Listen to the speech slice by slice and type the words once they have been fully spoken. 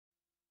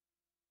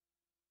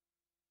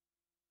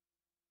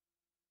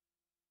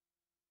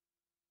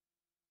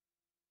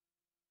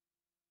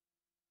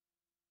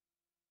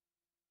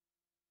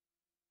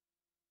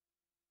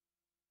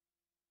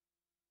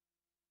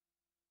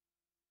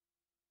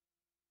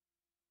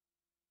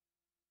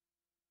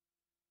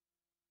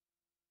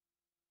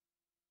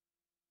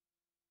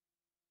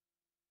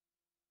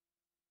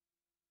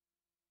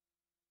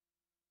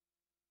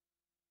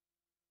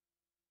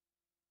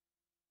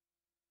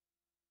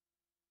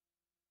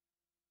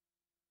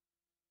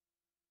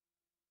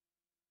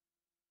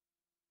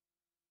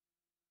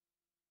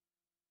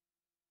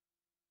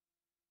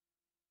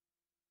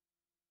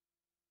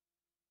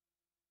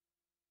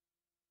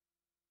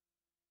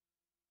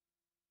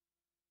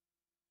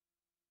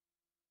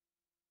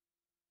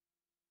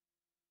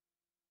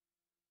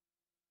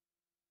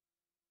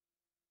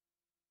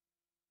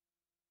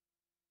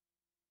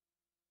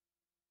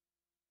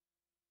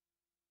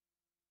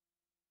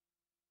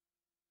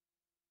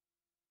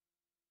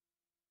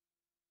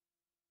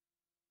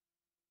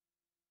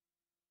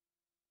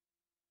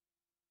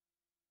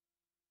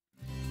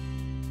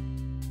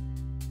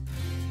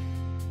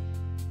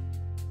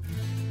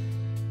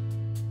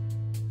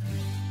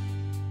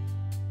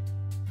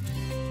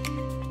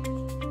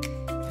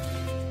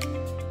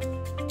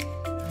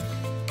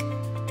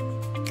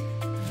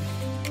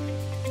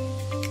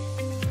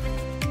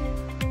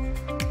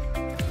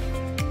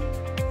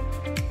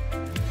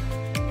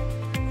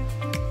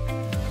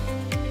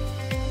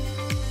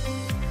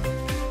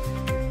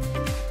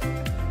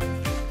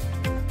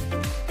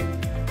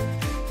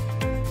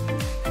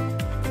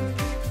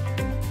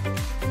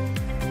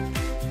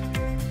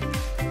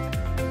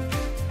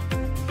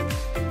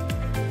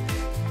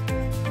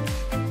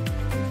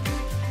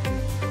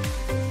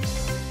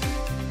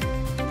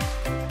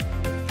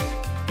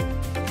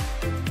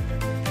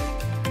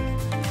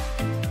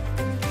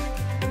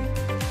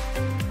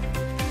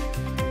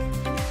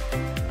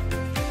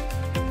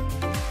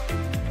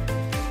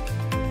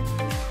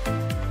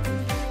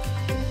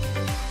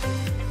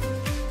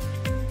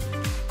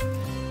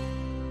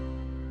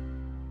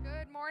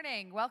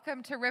morning.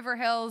 Welcome to River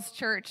Hills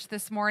Church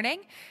this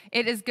morning.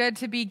 It is good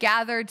to be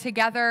gathered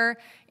together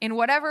in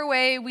whatever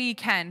way we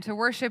can to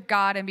worship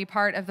God and be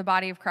part of the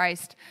body of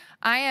Christ.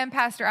 I am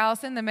Pastor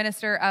Allison, the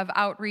Minister of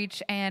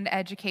Outreach and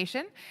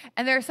Education,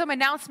 and there are some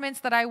announcements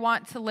that I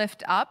want to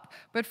lift up.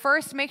 But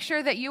first, make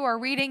sure that you are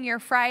reading your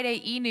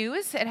Friday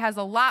e-news. It has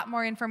a lot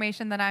more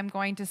information than I'm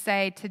going to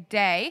say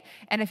today.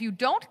 And if you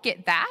don't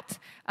get that,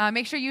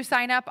 make sure you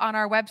sign up on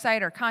our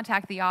website or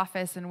contact the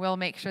office, and we'll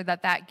make sure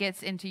that that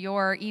gets into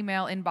your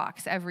email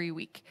inbox every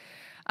week.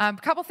 A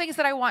couple things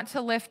that I want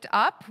to lift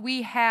up.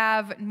 We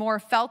have more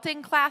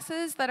felting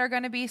classes that are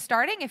going to be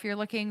starting. If you're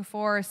looking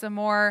for some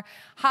more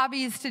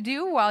hobbies to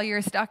do while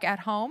you're stuck at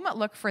home,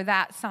 look for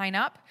that sign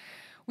up.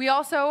 We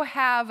also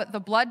have the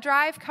blood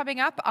drive coming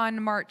up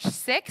on March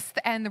 6th,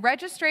 and the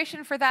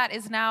registration for that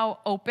is now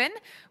open.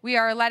 We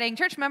are letting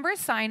church members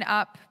sign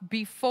up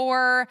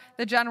before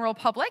the general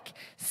public,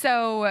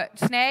 so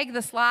snag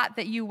the slot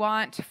that you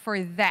want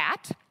for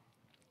that.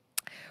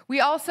 We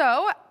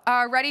also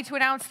are ready to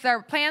announce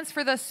the plans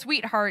for the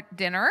Sweetheart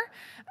Dinner.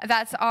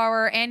 That's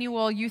our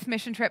annual youth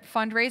mission trip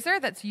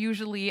fundraiser. That's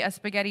usually a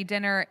spaghetti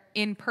dinner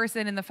in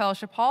person in the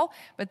fellowship hall,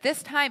 but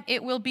this time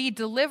it will be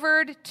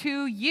delivered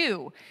to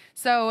you.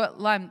 So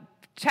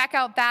check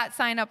out that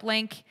sign-up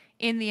link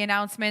in the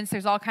announcements.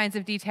 There's all kinds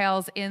of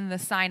details in the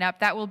sign-up.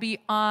 That will be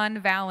on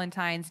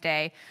Valentine's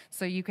Day,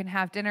 so you can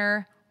have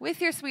dinner with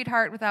your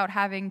sweetheart without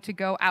having to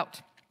go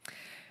out.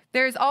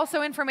 There's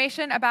also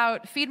information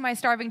about Feed My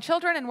Starving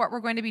Children and what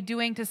we're going to be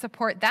doing to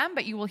support them,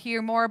 but you will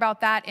hear more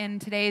about that in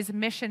today's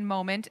mission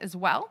moment as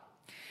well.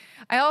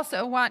 I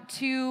also want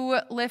to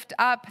lift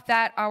up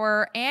that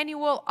our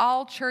annual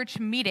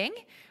all-church meeting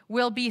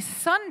will be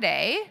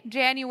Sunday,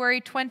 January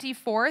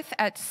 24th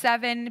at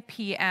 7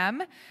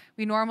 p.m.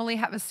 We normally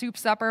have a soup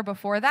supper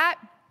before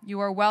that. You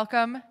are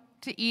welcome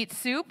to eat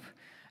soup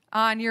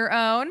on your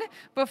own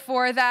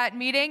before that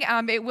meeting.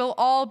 It will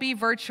all be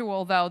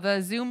virtual, though. The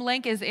Zoom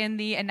link is in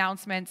the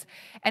announcements.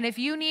 And if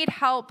you need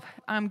help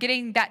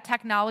getting that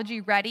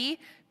technology ready,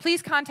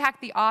 please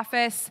contact the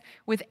office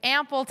with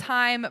ample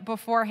time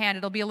beforehand.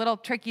 It'll be a little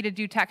tricky to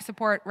do tech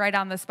support right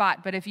on the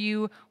spot, but if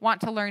you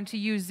want to learn to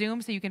use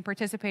Zoom so you can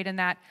participate in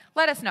that,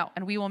 let us know,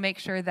 and we will make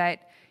sure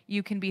that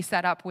you can be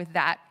set up with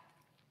that.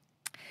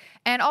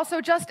 And also,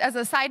 just as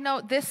a side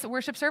note, this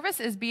worship service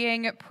is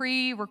being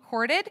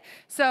pre-recorded,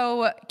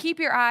 so keep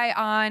your eye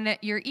on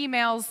your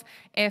emails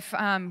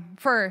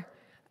for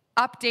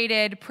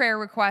updated prayer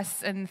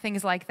requests and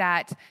things like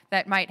that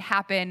that might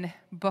happen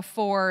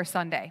before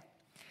Sunday.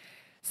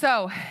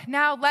 So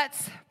now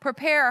let's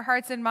prepare our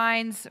hearts and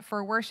minds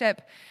for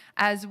worship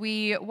as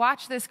we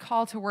watch this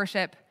call to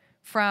worship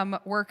from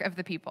Work of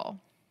the People.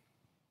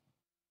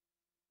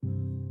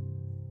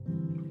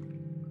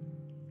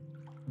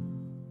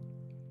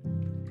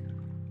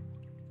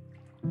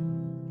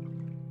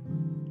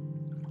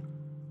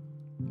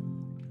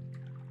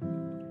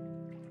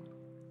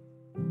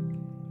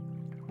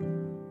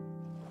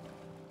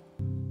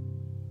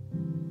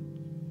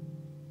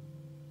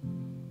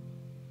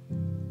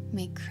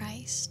 May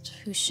Christ,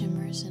 who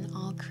shimmers in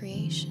all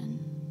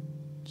creation,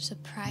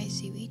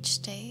 surprise you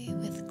each day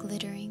with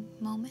glittering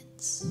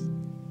moments.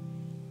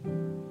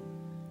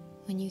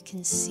 When you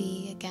can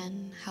see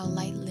again how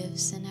light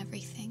lives in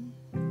everything,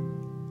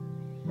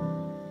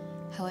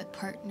 how it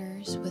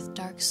partners with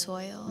dark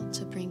soil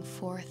to bring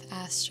forth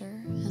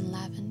aster and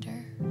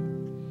lavender,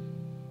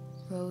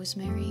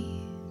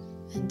 rosemary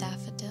and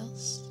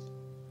daffodils,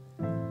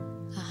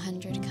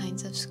 100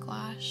 kinds of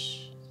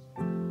squash,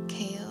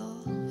 kale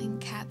and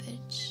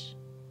cabbage,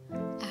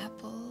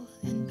 apple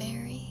and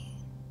berry,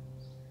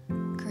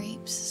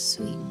 grapes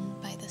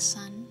sweetened by the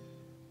sun.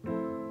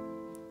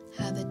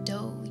 How the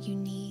dough you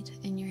knead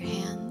in your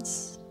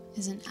hands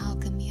is an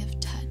alchemy of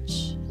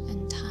touch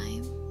and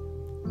time.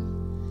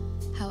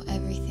 How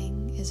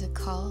everything is a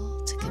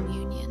call to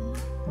communion.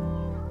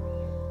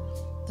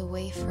 The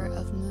wafer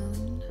of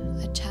moon,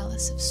 a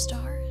chalice of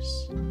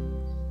stars.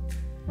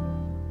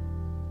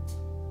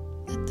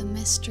 Let the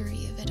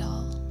mystery of it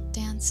all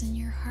dance in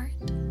your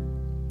heart,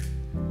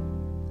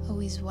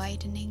 always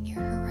widening your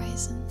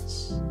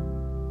horizons,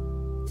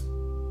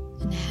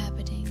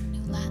 inhabiting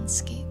new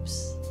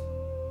landscapes.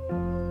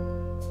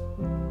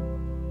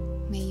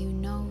 May you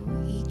know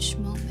each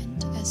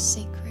moment as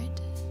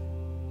sacred,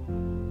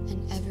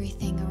 and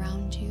everything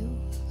around you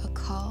a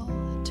call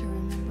to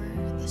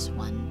remember this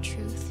one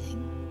true thing.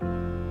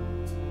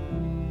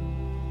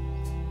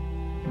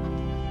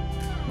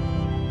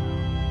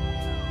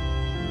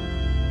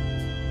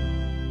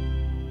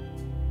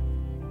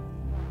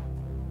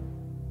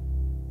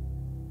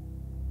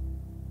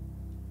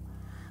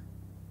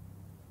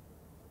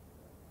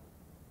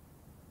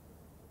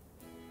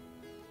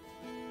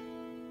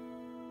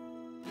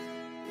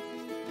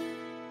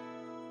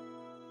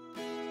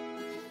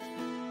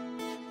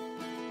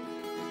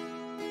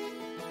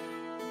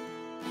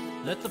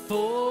 Let the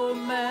poor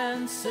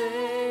man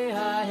say,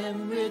 I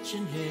am rich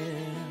in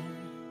him.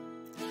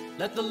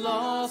 Let the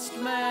lost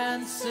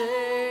man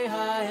say,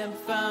 I am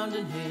found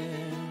in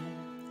him.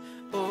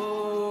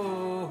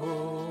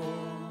 Oh,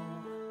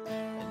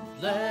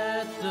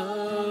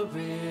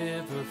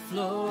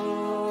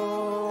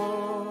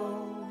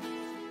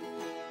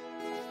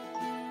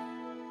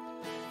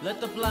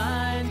 Let the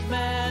blind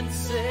man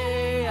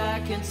say, I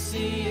can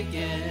see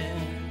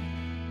again.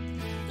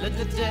 Let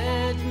the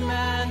dead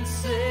man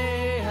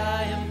say,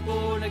 I am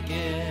born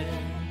again.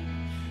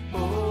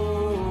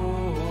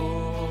 Oh,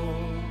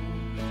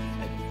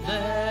 and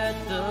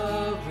let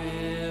the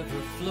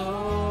river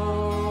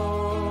flow.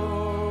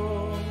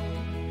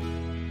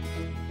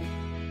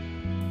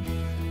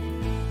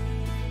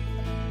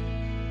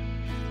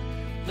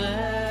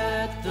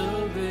 Let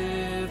the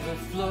river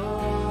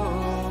flow.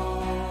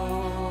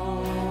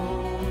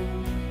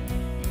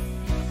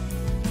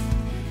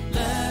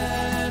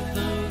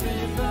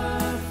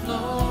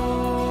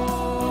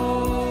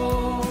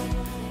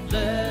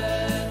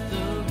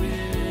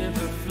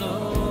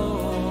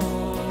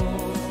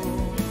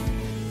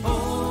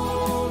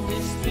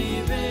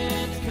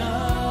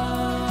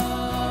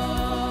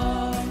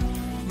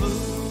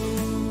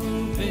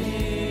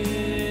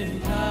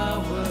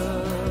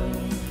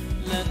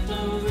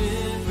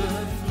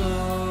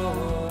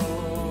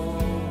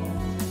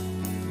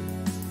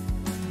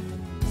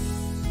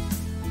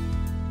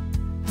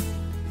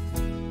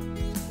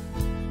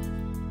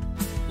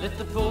 Let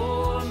the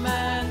poor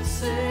man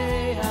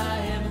say, I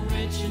am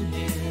rich in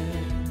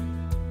him.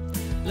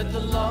 Let the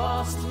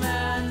lost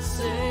man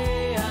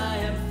say, I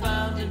am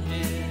found in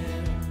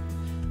him.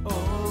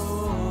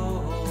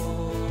 Oh,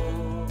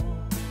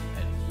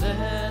 and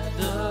let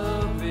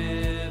the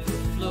river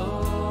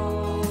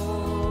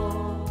flow.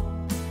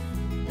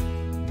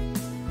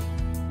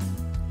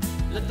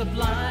 Let the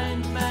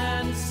blind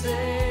man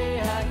say,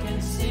 I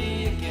can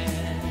see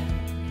again.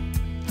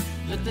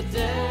 Let the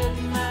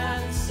dead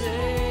man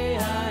say,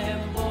 I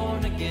am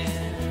born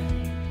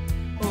again.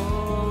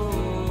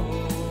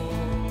 Oh,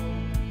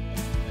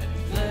 and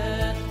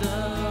let the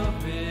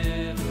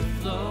river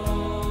flow.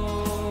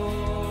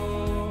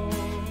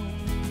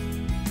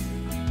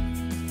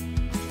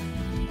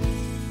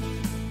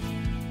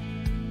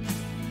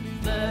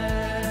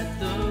 Let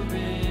the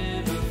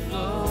river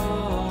flow.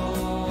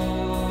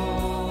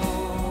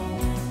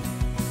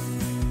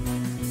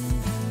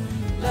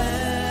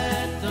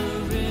 Let the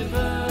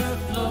river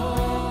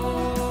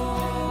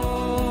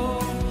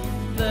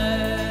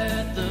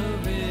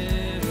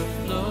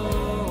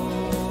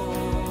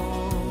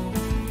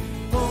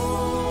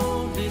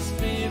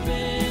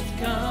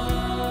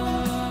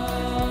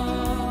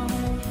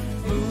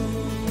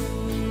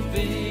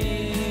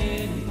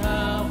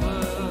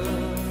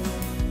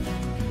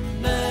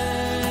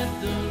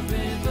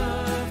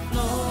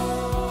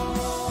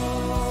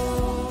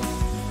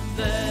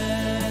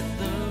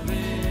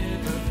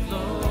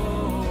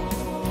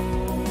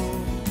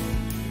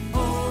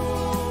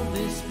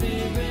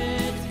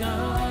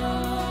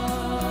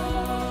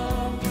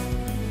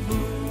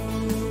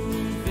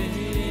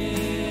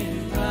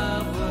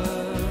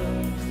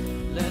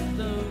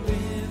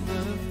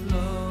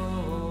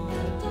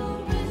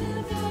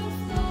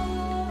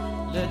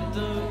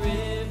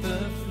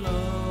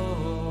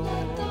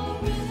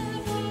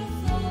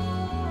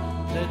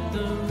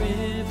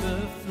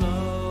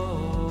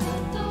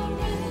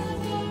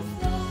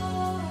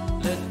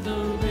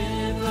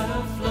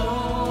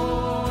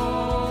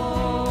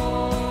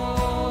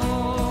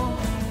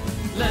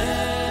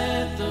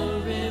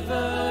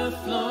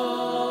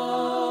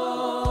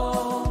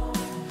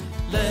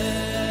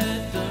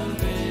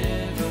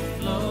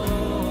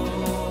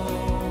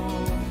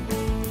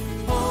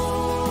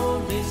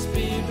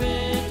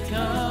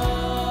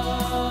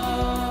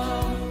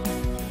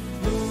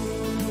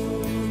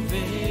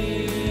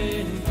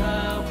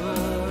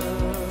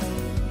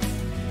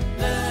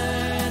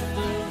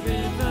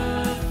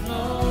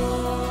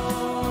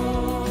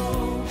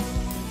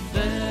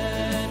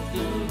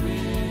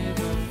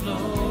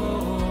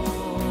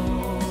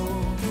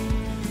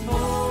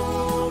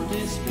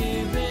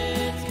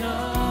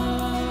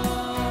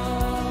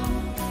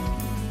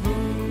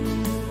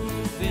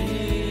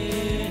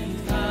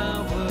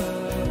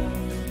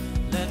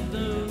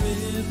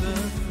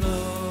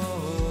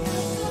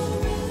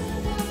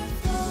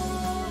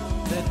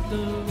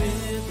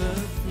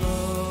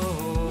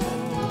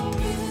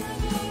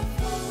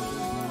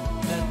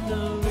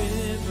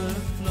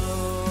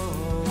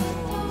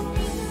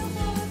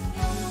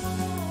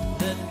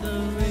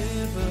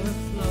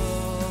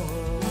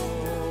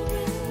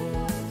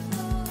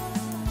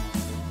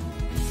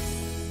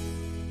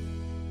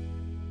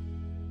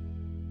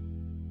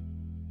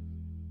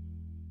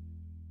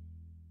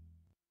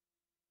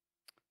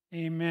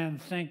Amen.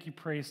 Thank you,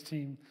 praise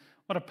team.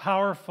 What a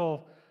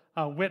powerful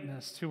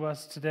witness to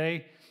us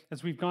today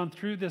as we've gone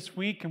through this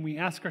week and we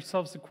ask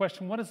ourselves the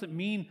question, what does it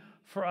mean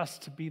for us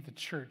to be the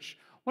church?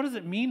 What does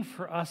it mean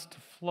for us to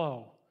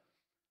flow,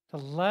 to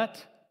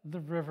let the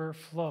river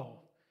flow,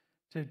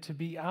 to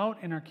be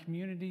out in our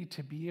community,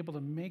 to be able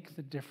to make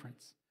the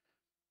difference?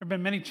 There have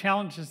been many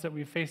challenges that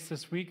we've faced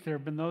this week. There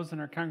have been those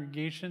in our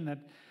congregation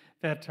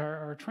that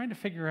are trying to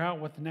figure out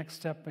what the next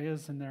step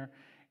is in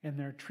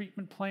their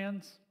treatment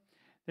plans.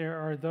 There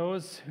are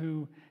those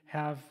who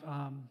have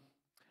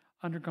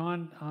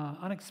undergone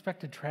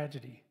unexpected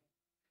tragedy.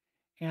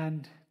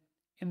 And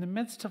in the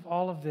midst of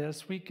all of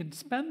this, we can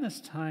spend this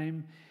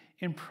time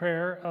in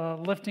prayer,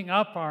 lifting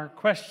up our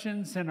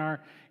questions and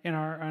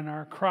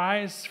our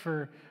cries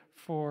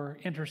for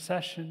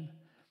intercession.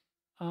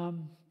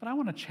 But I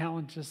want to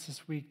challenge us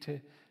this week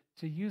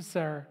to use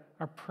our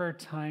prayer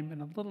time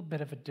in a little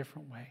bit of a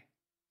different way.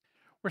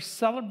 We're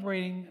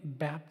celebrating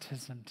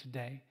baptism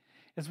today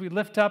as we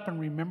lift up and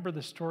remember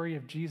the story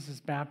of Jesus'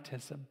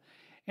 baptism.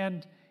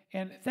 And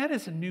that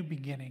is a new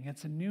beginning.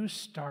 It's a new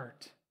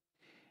start.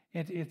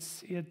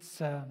 It's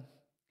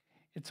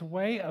a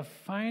way of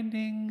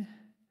finding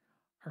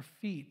our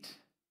feet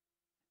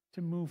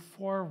to move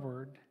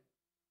forward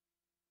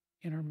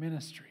in our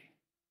ministry.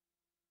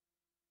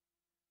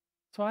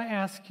 So I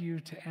ask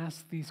you to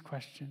ask these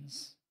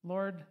questions.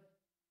 Lord,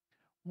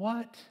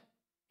 what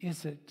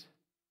is it?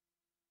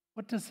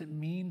 What does it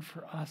mean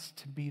for us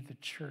to be the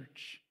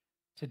church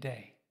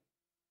today?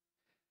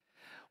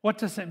 What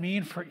does it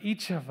mean for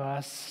each of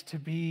us to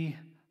be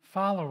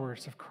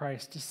followers of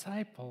Christ,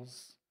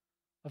 disciples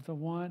of the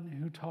one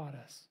who taught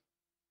us?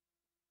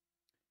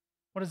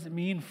 What does it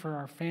mean for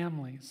our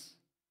families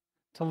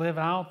to live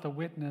out the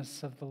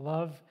witness of the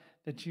love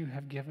that you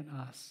have given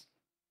us?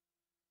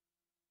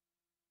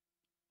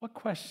 What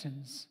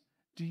questions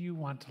do you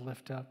want to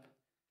lift up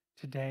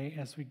today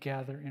as we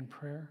gather in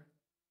prayer?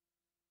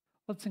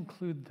 Let's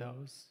include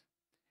those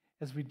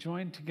as we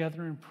join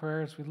together in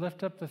prayer, as we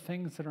lift up the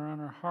things that are on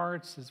our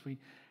hearts, as we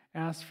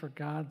ask for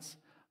God's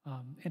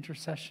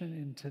intercession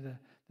into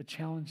the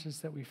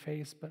challenges that we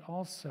face, but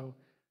also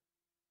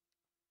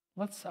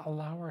let's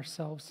allow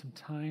ourselves some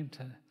time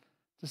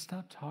to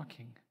stop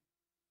talking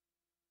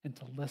and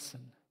to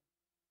listen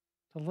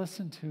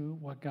to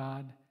what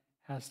God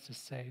has to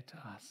say to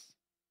us.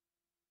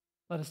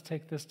 Let us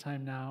take this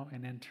time now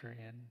and enter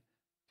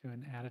into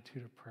an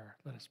attitude of prayer.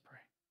 Let us pray.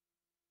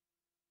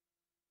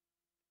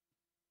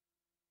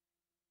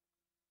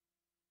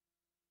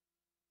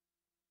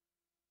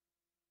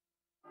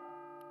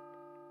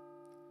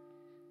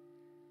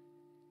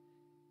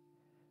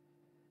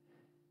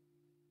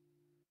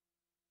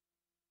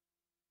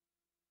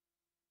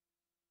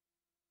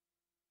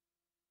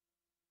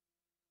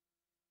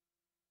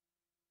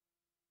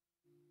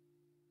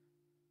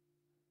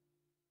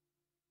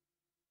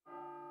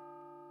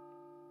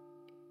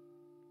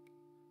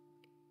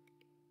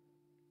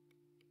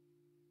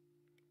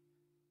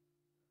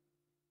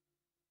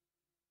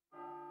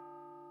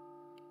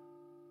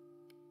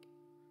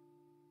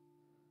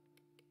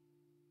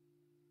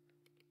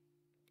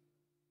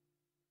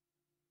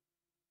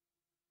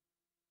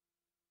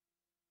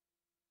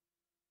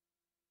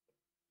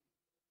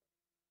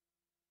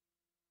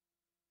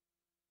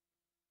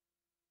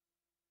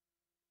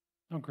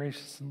 Oh,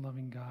 gracious and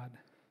loving God,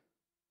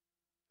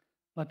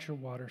 let your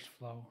waters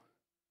flow.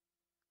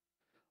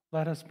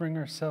 Let us bring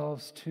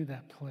ourselves to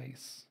that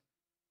place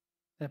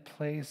that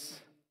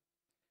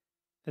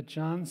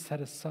John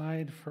set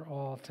aside for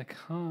all to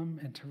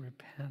come and to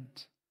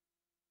repent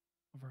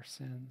of our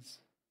sins.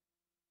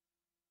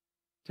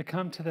 To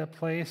come to that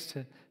place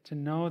to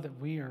know that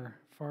we are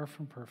far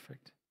from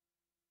perfect,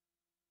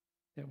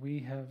 that we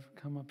have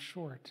come up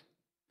short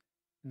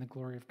in the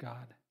glory of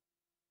God.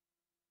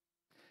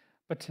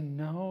 But to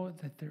know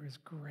that there is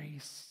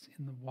grace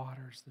in the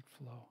waters that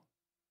flow.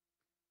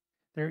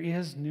 There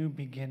is new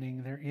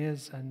beginning. There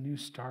is a new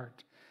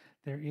start.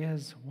 There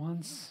is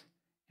once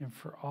and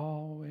for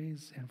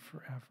always and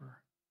forever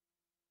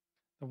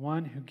the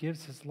one who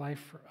gives his life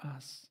for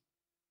us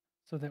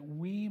so that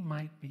we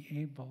might be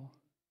able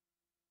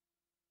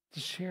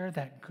to share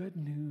that good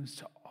news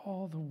to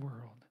all the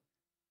world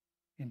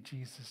in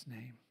Jesus'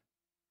 name.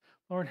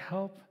 Lord,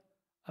 help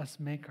us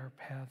make our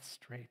path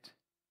straight.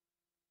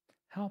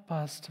 Help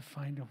us to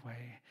find a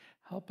way.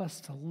 Help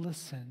us to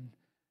listen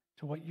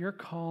to what your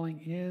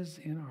calling is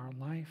in our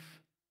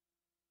life.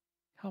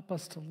 Help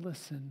us to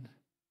listen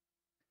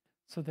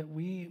so that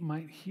we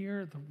might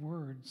hear the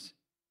words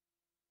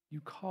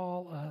you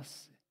call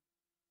us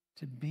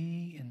to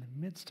be in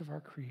the midst of our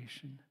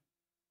creation.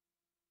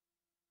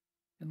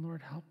 And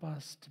Lord, help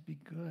us to be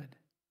good,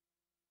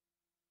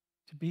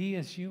 to be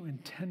as you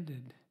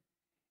intended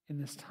in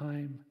this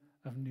time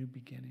of new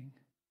beginning.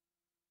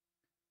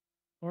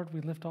 Lord,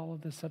 we lift all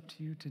of this up to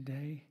you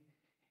today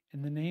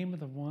in the name of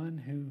the one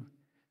who,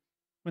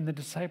 when the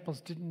disciples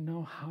didn't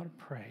know how to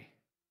pray,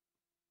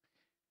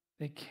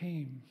 they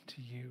came to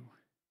you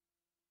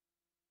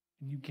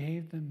and you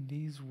gave them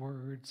these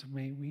words.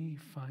 May we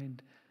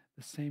find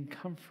the same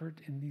comfort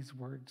in these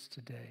words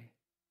today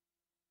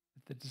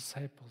that the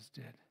disciples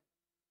did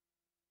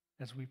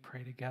as we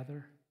pray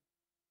together.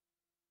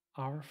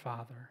 Our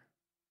Father,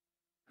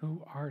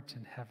 who art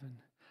in heaven,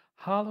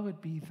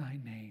 hallowed be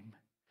thy name.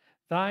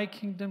 Thy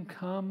kingdom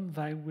come,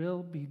 thy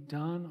will be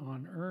done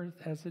on earth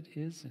as it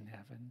is in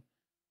heaven.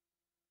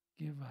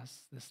 Give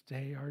us this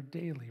day our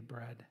daily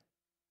bread,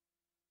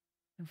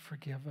 and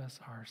forgive us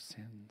our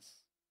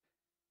sins,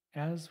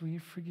 as we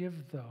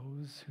forgive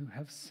those who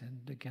have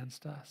sinned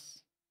against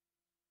us.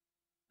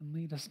 And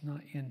lead us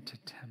not into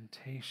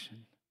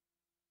temptation,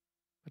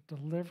 but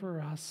deliver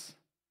us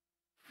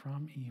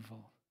from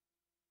evil.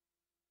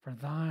 For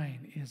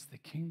thine is the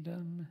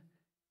kingdom,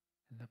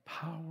 and the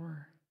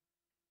power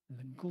and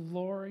the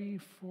glory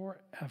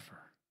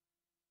forever.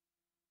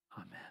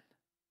 Amen.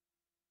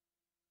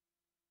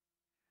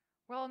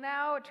 We'll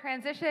now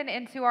transition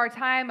into our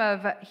time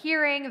of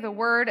hearing the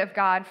Word of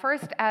God,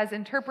 first as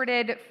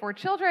interpreted for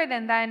children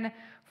and then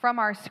from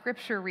our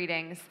scripture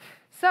readings.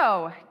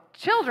 So,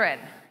 children,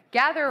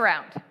 gather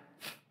around.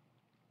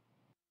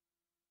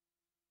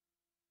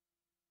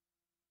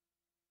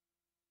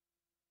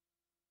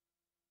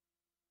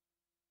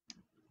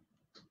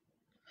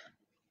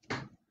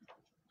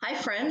 Hi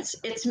friends,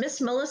 it's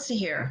Miss Melissa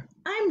here.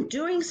 I'm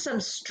doing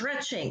some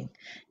stretching.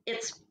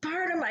 It's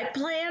part of my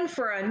plan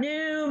for a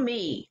new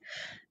me.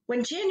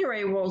 When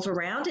January rolls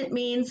around, it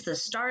means the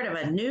start of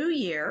a new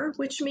year,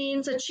 which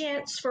means a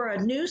chance for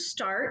a new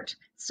start.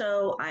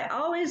 So I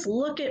always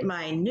look at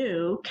my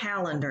new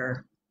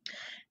calendar.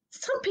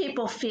 Some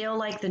people feel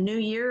like the new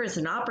year is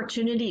an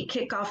opportunity to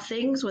kick off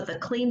things with a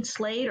clean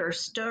slate or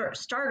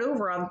start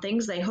over on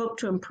things they hope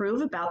to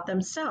improve about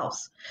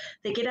themselves.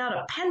 They get out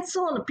a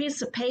pencil and a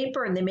piece of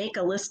paper and they make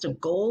a list of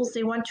goals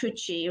they want to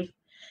achieve.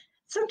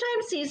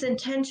 Sometimes these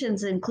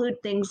intentions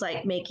include things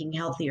like making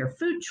healthier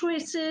food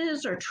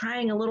choices or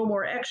trying a little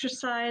more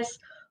exercise.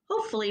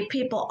 Hopefully,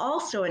 people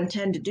also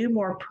intend to do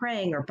more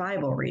praying or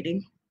Bible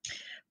reading.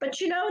 But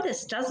you know,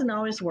 this doesn't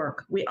always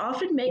work. We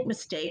often make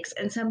mistakes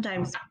and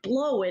sometimes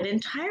blow it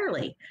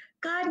entirely.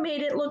 God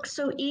made it look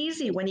so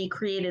easy when He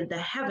created the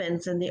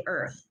heavens and the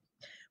earth.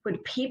 When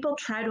people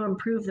try to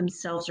improve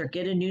themselves or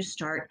get a new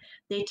start,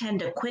 they tend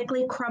to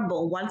quickly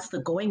crumble once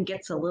the going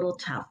gets a little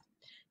tough.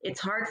 It's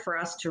hard for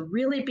us to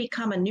really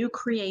become a new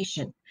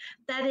creation.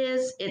 That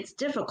is, it's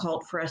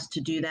difficult for us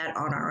to do that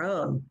on our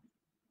own.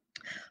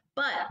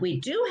 But we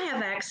do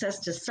have access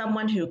to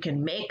someone who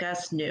can make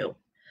us new.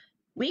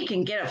 We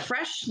can get a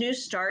fresh new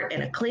start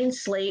and a clean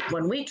slate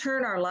when we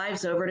turn our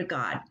lives over to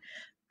God.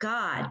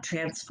 God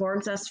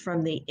transforms us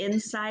from the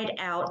inside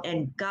out,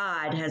 and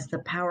God has the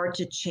power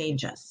to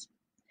change us.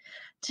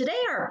 Today,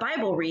 our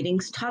Bible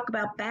readings talk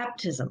about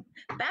baptism.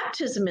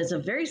 Baptism is a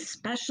very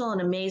special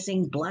and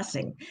amazing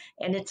blessing,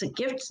 and it's a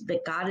gift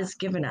that God has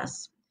given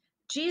us.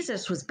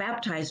 Jesus was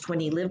baptized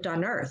when He lived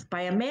on earth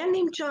by a man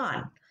named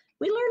John.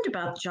 We learned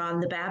about John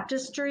the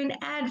Baptist during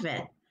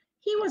Advent.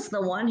 He was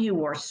the one who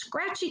wore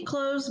scratchy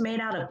clothes made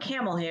out of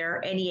camel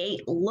hair, and he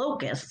ate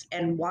locusts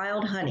and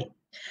wild honey.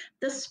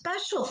 The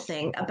special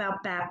thing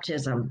about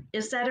baptism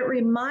is that it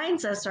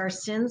reminds us our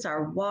sins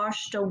are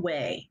washed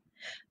away.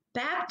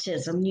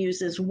 Baptism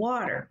uses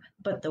water,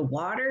 but the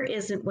water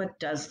isn't what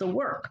does the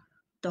work.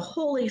 The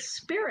Holy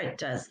Spirit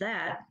does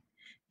that.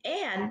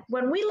 And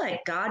when we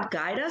let God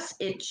guide us,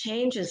 it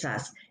changes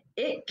us.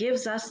 It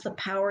gives us the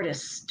power to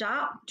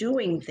stop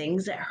doing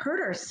things that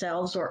hurt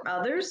ourselves or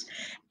others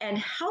and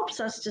helps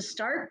us to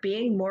start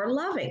being more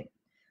loving.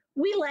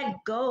 We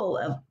let go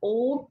of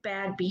old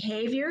bad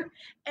behavior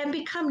and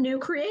become new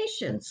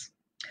creations.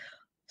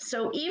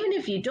 So even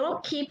if you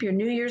don't keep your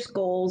New Year's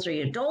goals or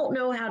you don't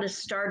know how to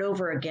start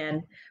over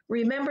again,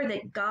 remember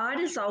that God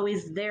is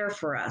always there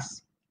for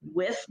us.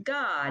 With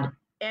God,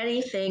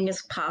 anything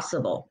is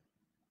possible.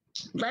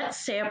 Let's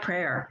say a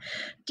prayer.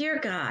 Dear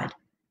God,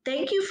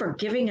 thank you for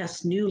giving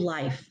us new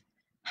life.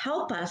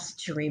 Help us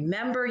to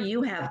remember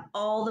you have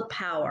all the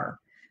power.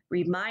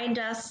 Remind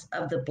us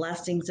of the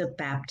blessings of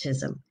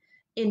baptism.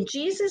 In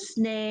Jesus'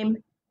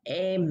 name,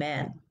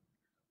 amen.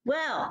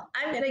 Well,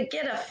 I'm going to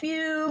get a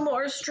few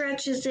more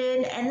stretches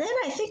in, and then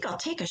I think I'll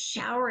take a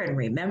shower and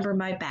remember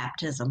my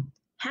baptism.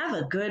 Have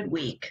a good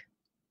week.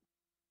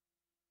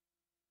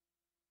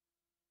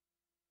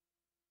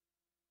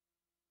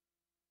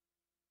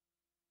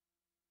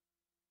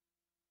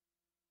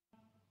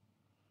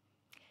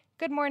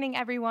 Good morning,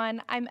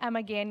 everyone. I'm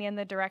Emma Gagnon,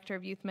 the Director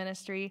of Youth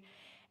Ministry,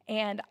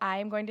 and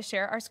I'm going to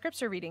share our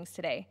scripture readings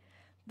today.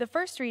 The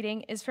first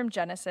reading is from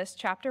Genesis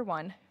chapter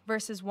 1,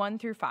 verses 1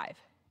 through 5.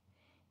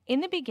 In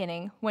the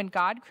beginning, when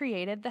God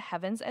created the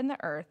heavens and the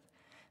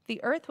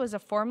earth was a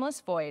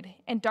formless void,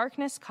 and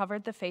darkness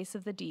covered the face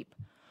of the deep,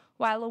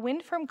 while a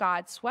wind from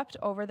God swept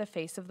over the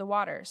face of the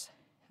waters.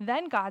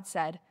 Then God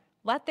said,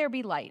 "Let there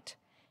be light,"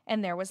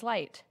 and there was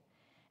light.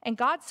 And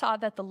God saw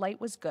that the light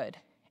was good.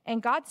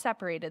 And God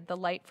separated the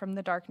light from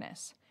the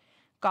darkness.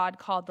 God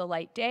called the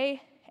light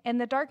day, and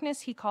the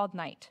darkness He called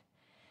night.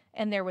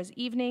 And there was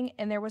evening,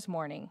 and there was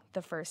morning,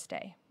 the first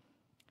day.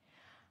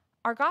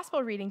 Our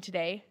gospel reading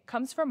today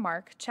comes from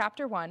Mark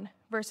chapter 1,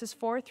 verses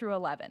 4 through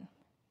 11.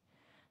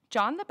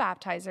 John the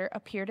Baptizer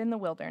appeared in the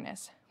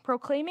wilderness,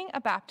 proclaiming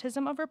a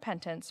baptism of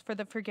repentance for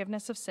the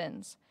forgiveness of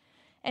sins.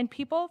 And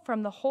people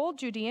from the whole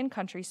Judean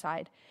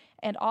countryside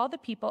and all the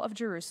people of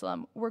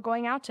Jerusalem were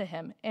going out to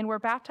him and were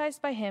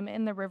baptized by him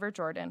in the river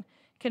Jordan,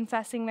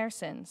 confessing their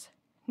sins.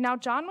 Now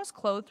John was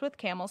clothed with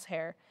camel's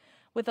hair,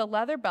 with a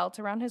leather belt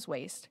around his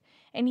waist,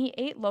 and he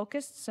ate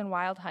locusts and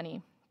wild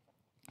honey.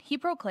 He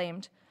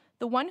proclaimed,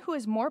 "The one who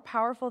is more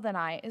powerful than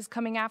I is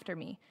coming after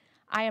me.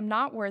 I am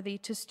not worthy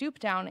to stoop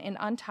down and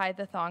untie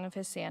the thong of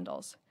his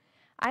sandals.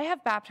 I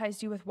have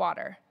baptized you with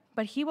water,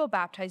 but he will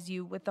baptize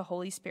you with the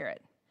Holy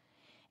Spirit."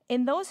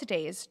 In those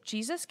days,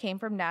 Jesus came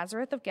from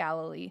Nazareth of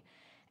Galilee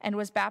and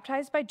was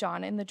baptized by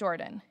John in the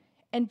Jordan.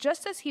 And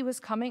just as he was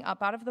coming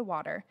up out of the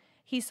water,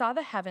 he saw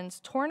the heavens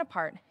torn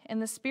apart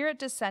and the Spirit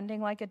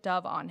descending like a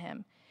dove on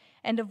him.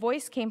 And a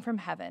voice came from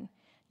heaven,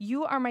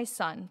 "You are my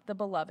Son, the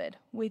beloved.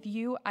 With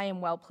you I am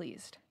well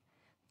pleased."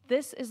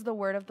 This is the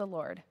word of the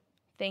Lord.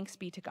 Thanks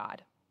be to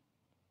God.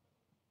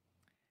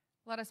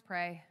 Let us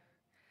pray.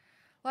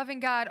 Loving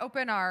God,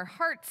 open our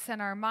hearts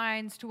and our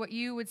minds to what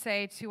you would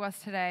say to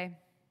us today.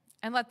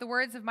 And let the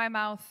words of my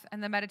mouth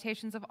and the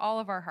meditations of all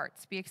of our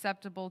hearts be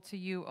acceptable to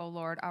you, O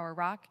Lord, our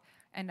rock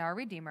and our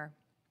Redeemer.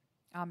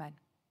 Amen.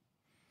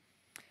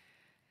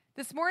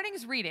 This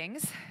morning's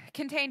readings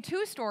contain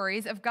two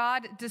stories of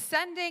God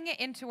descending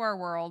into our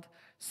world,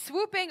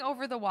 swooping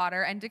over the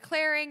water, and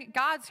declaring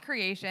God's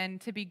creation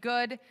to be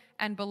good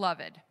and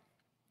beloved.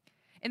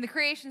 In the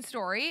creation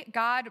story,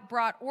 God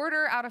brought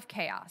order out of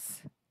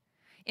chaos.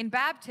 In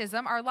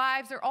baptism, our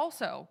lives are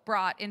also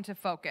brought into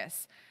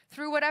focus.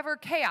 Through whatever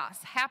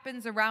chaos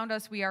happens around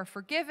us, we are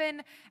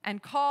forgiven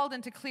and called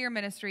into clear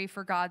ministry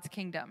for God's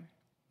kingdom.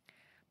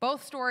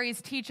 Both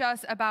stories teach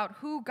us about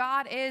who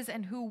God is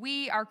and who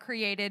we are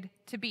created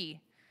to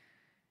be.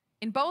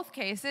 In both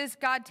cases,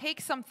 God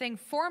takes something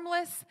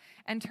formless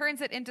and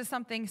turns it into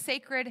something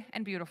sacred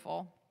and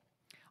beautiful.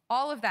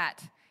 All of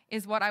that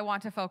is what I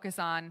want to focus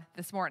on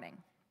this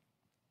morning.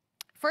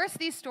 First,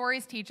 these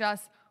stories teach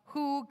us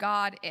who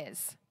God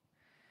is.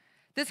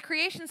 This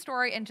creation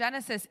story in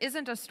Genesis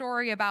isn't a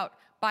story about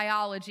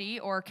biology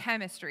or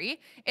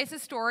chemistry. It's a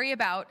story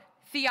about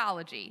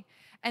theology.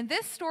 And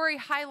this story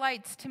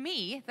highlights to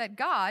me that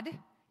God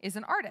is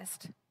an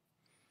artist.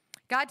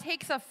 God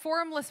takes a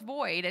formless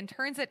void and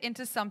turns it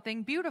into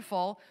something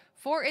beautiful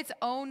for its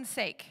own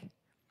sake.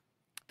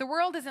 The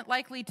world isn't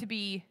likely to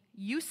be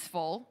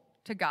useful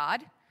to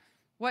God.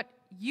 What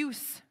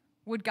use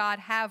would God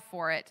have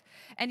for it?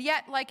 And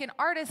yet, like an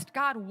artist,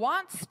 God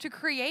wants to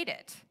create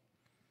it.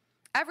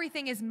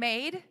 Everything is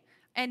made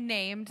and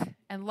named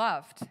and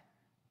loved.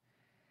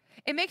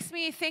 It makes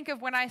me think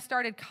of when I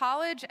started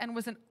college and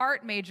was an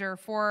art major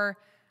for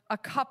a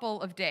couple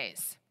of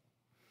days.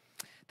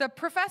 The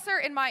professor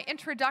in my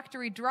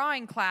introductory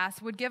drawing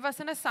class would give us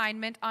an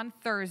assignment on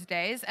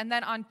Thursdays, and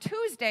then on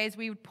Tuesdays,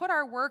 we would put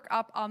our work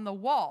up on the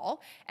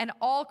wall and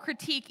all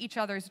critique each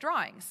other's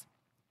drawings.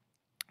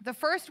 The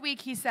first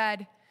week, he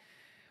said,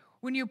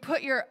 "When you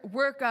put your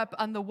work up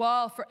on the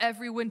wall for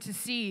everyone to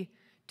see,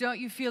 don't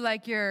you feel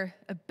like you're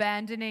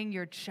abandoning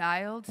your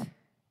child?"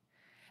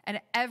 And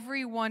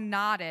everyone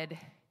nodded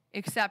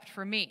except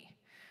for me.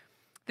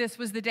 This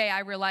was the day I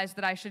realized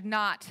that I should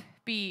not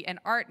be an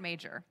art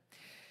major.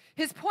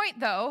 His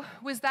point, though,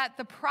 was that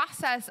the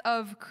process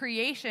of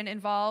creation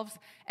involves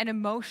an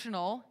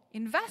emotional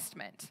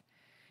investment.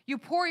 You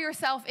pour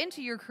yourself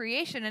into your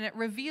creation and it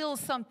reveals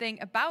something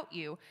about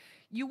you.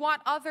 You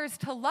want others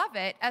to love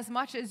it as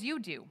much as you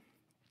do.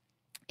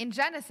 In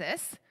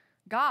Genesis,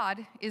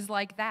 God is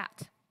like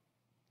that.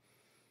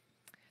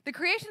 The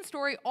creation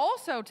story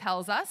also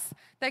tells us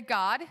that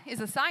God is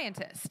a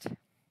scientist.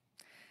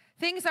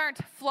 Things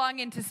aren't flung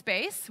into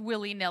space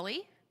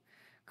willy-nilly.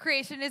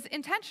 Creation is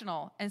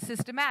intentional and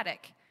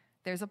systematic.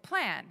 There's a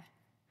plan.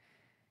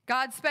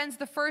 God spends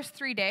the first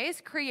 3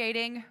 days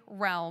creating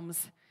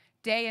realms,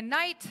 day and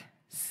night,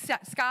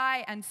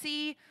 sky and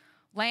sea,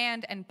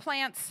 land and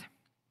plants.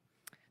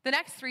 The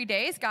next 3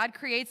 days, God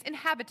creates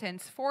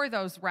inhabitants for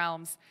those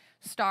realms,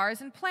 stars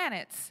and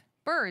planets,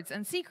 birds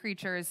and sea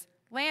creatures,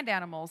 land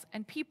animals,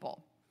 and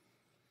people.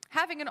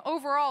 Having an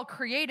overall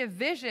creative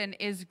vision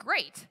is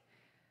great,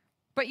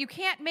 but you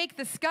can't make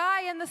the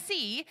sky and the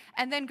sea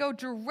and then go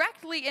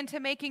directly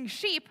into making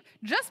sheep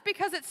just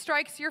because it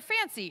strikes your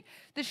fancy.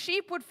 The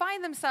sheep would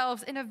find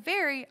themselves in a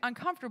very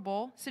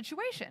uncomfortable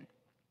situation.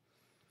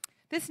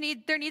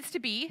 There needs to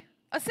be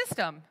a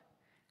system,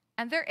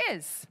 and there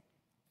is.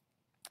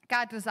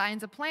 God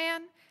designs a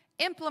plan,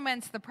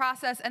 implements the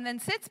process, and then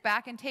sits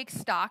back and takes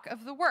stock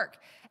of the work.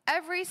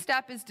 Every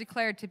step is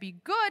declared to be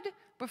good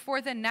before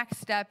the next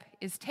step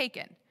is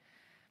taken.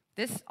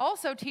 This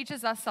also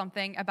teaches us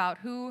something about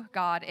who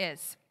God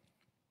is.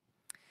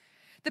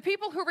 The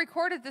people who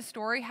recorded this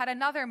story had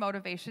another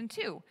motivation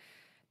too.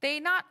 They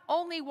not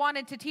only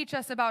wanted to teach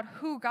us about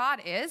who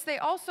God is, they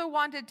also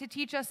wanted to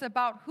teach us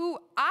about who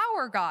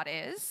our God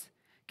is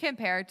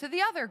compared to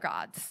the other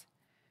gods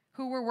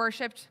who were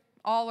worshipped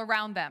all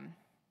around them.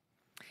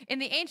 In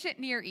the ancient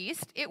Near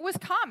East, it was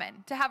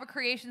common to have a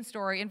creation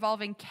story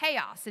involving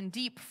chaos and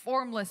deep,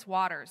 formless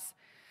waters.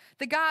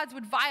 The gods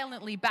would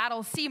violently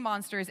battle sea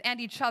monsters and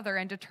each other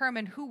and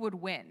determine who would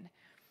win.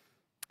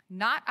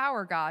 Not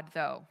our God,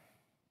 though.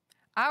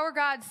 Our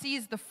God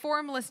sees the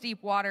formless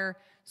deep water,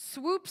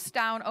 swoops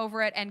down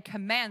over it, and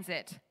commands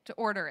it to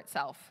order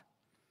itself.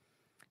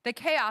 The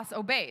chaos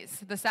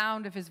obeys the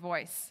sound of his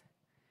voice.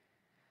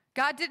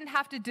 God didn't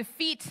have to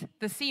defeat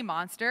the sea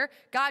monster.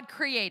 God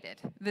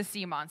created the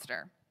sea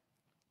monster.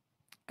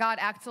 God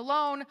acts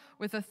alone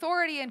with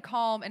authority and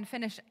calm and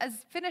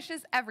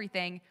finishes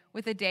everything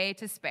with a day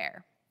to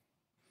spare.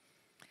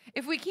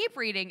 If we keep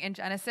reading in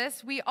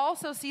Genesis, we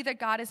also see that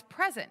God is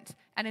present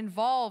and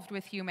involved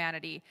with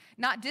humanity,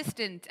 not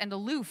distant and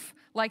aloof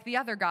like the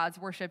other gods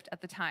worshipped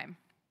at the time.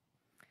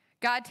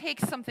 God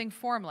takes something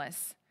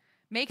formless,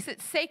 makes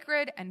it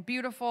sacred and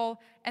beautiful,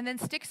 and then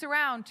sticks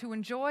around to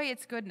enjoy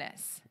its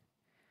goodness.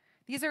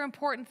 These are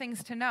important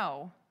things to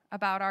know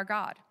about our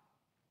God.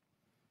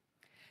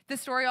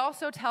 This story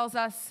also tells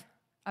us,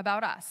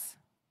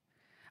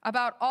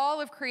 about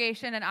all of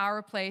creation and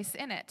our place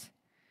in it.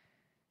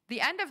 The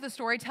end of the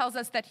story tells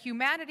us that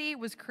humanity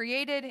was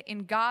created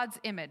in God's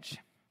image.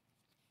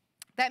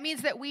 That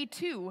means that we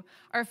too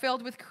are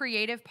filled with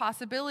creative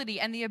possibility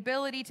and the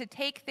ability to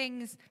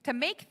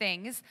make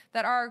things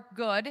that are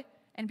good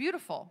and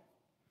beautiful.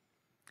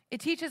 It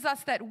teaches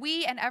us that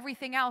we and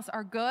everything else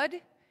are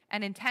good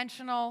and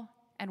intentional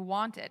and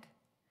wanted.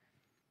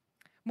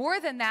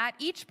 More than that,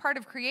 each part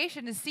of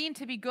creation is seen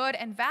to be good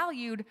and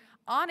valued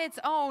on its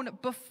own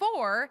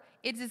before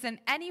it is in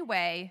any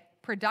way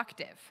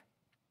productive.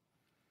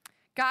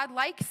 God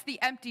likes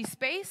the empty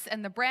space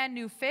and the brand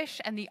new fish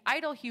and the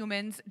idle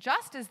humans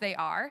just as they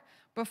are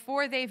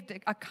before they've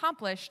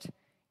accomplished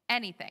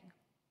anything.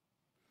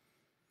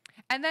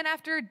 And then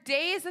after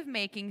days of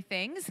making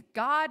things,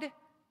 God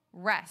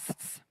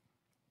rests.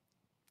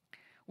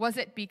 Was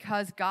it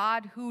because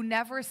God, who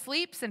never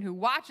sleeps and who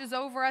watches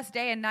over us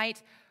day and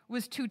night,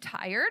 was too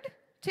tired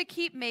to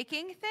keep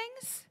making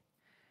things?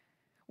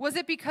 Was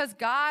it because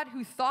God,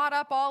 who thought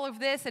up all of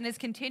this and is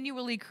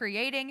continually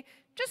creating,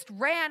 just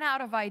ran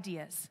out of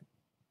ideas?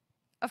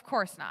 Of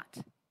course not.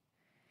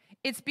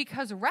 It's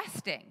because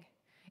resting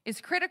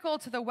is critical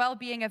to the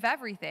well-being of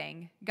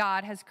everything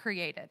God has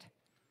created.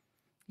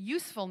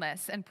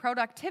 Usefulness and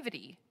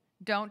productivity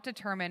don't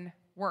determine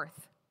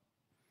worth.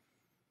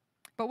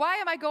 But why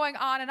am I going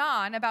on and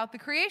on about the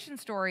creation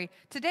story?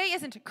 Today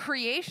isn't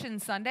Creation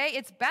Sunday,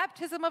 it's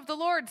Baptism of the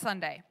Lord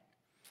Sunday.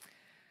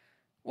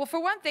 Well,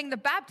 for one thing, the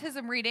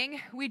baptism reading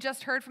we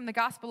just heard from the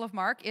Gospel of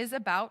Mark is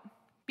about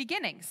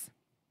beginnings.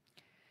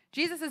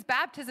 Jesus'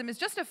 baptism is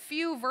just a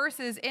few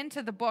verses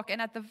into the book,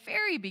 and at the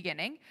very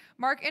beginning,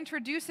 Mark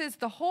introduces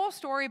the whole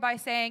story by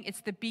saying it's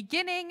the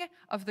beginning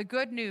of the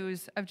good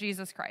news of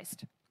Jesus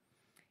Christ.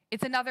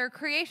 It's another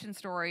creation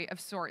story of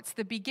sorts,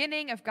 the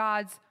beginning of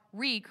God's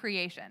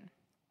recreation.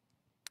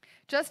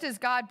 Just as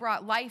God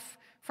brought life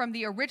from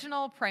the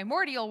original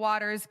primordial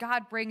waters,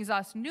 God brings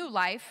us new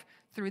life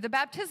through the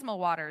baptismal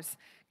waters.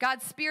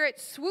 God's Spirit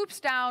swoops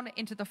down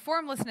into the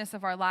formlessness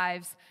of our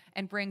lives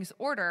and brings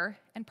order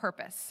and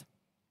purpose.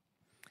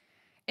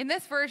 In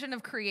this version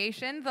of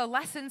creation, the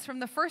lessons from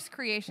the first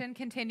creation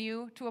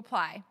continue to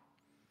apply.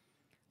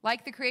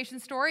 Like the creation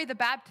story, the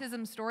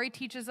baptism story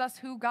teaches us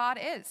who God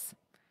is.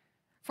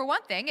 For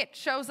one thing, it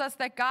shows us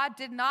that God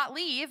did not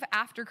leave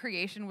after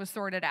creation was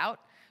sorted out,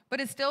 but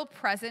is still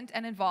present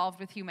and involved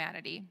with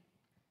humanity.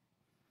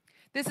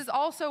 This is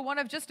also one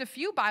of just a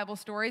few Bible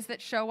stories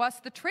that show us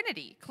the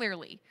Trinity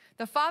clearly.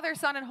 The Father,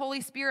 Son, and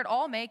Holy Spirit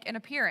all make an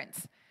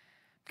appearance.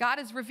 God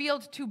is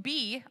revealed to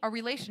be a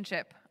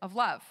relationship of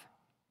love.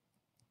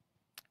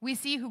 We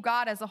see who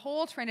God as a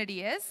whole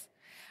Trinity is,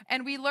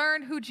 and we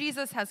learn who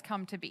Jesus has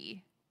come to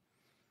be.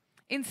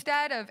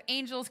 Instead of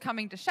angels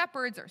coming to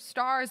shepherds or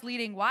stars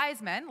leading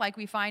wise men, like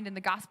we find in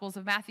the Gospels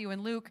of Matthew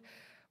and Luke,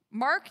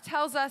 Mark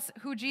tells us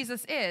who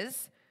Jesus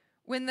is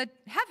when the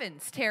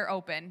heavens tear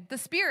open, the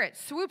Spirit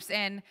swoops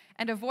in,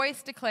 and a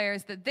voice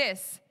declares that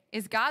this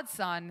is God's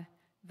Son,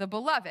 the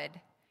Beloved,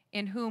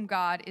 in whom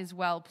God is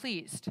well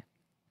pleased.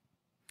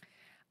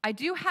 I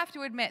do have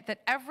to admit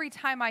that every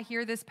time I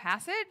hear this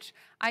passage,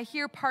 I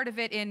hear part of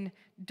it in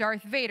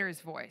Darth Vader's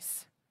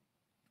voice.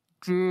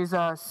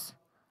 Jesus,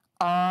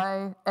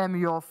 I am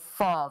your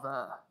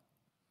Father.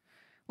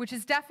 Which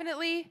is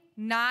definitely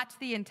not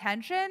the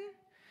intention.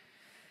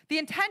 The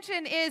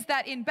intention is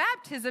that in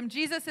baptism,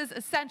 Jesus'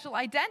 essential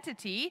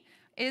identity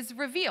is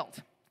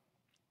revealed.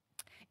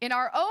 In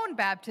our own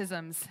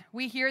baptisms,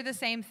 we hear the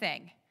same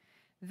thing.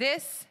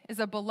 This is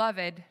a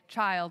beloved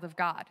child of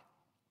God.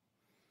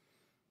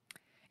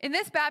 In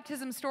this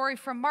baptism story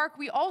from Mark,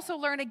 we also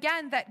learn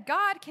again that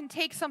God can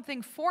take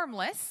something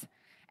formless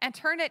and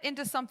turn it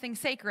into something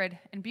sacred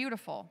and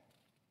beautiful.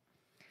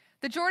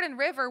 The Jordan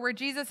River, where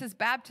Jesus'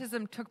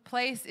 baptism took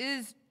place,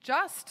 is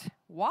just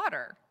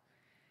water.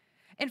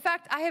 In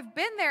fact, I have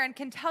been there and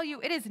can tell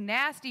you it is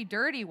nasty,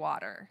 dirty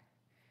water.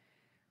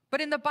 But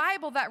in the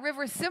Bible, that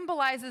river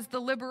symbolizes the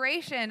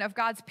liberation of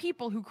God's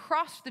people who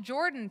crossed the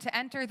Jordan to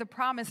enter the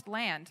promised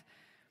land.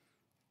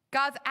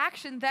 God's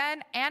action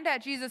then and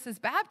at Jesus'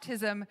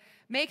 baptism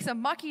makes a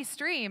mucky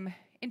stream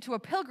into a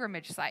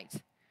pilgrimage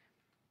site.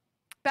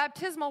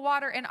 Baptismal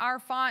water in our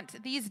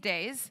font these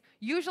days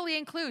usually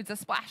includes a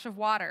splash of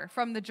water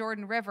from the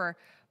Jordan River,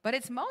 but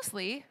it's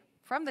mostly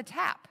from the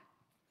tap.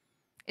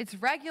 It's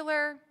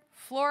regular,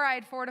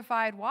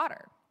 fluoride-fortified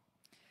water.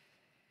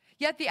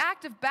 Yet the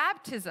act of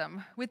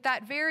baptism with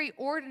that very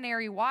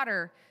ordinary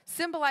water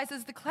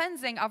symbolizes the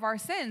cleansing of our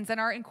sins and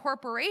our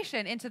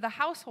incorporation into the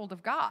household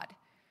of God.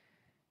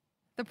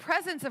 The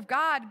presence of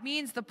God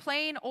means the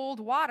plain old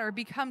water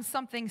becomes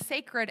something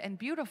sacred and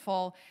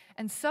beautiful,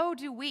 and so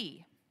do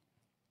we.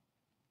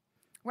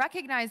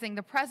 Recognizing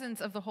the presence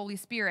of the Holy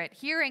Spirit,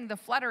 hearing the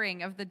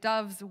fluttering of the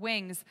dove's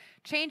wings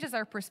changes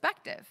our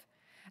perspective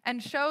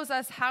and shows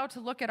us how to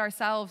look at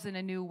ourselves in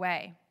a new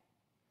way.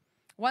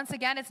 Once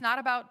again, it's not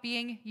about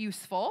being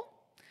useful.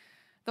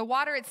 The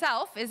water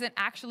itself isn't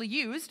actually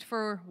used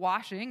for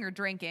washing or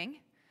drinking.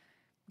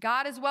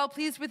 God is well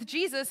pleased with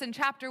Jesus in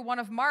chapter 1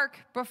 of Mark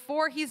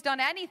before he's done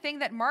anything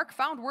that Mark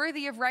found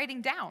worthy of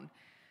writing down.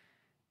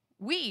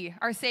 We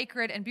are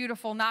sacred and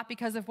beautiful not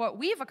because of what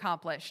we've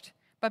accomplished,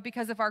 but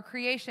because of our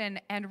creation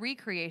and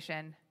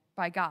recreation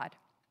by God.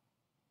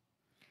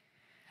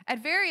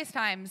 At various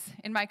times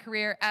in my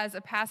career as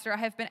a pastor, I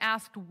have been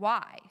asked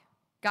why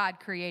God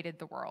created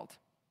the world.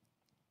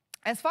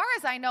 As far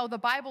as I know, the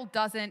Bible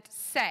doesn't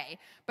say,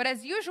 but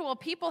as usual,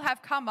 people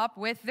have come up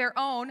with their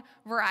own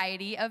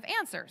variety of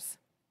answers.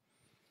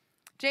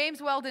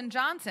 James Weldon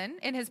Johnson,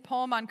 in his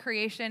poem on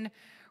creation,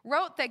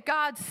 wrote that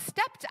God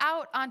stepped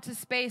out onto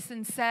space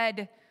and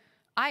said,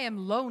 "I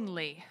am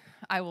lonely.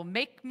 I will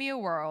make me a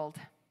world."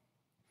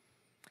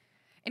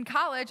 In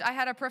college, I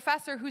had a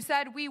professor who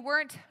said we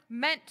weren't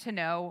meant to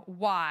know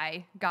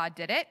why God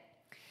did it.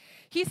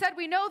 He said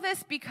we know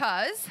this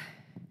because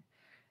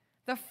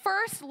the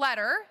first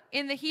letter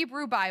in the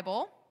Hebrew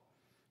Bible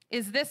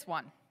is this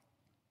one.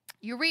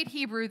 You read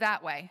Hebrew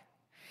that way.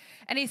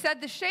 And he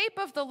said the shape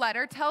of the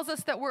letter tells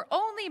us that we're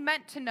only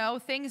meant to know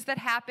things that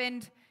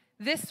happened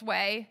this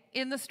way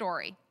in the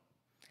story.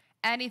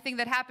 Anything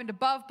that happened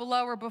above,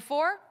 below, or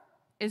before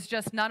is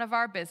just none of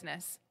our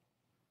business.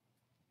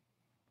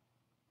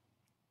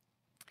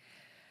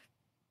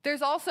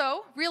 There's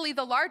also really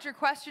the larger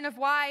question of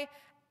why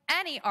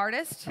any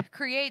artist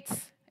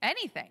creates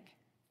anything.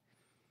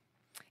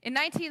 In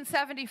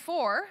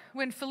 1974,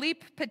 when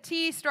Philippe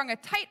Petit strung a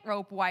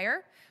tightrope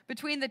wire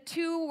between the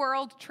two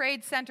World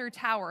Trade Center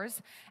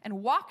towers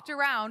and walked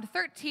around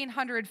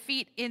 1,300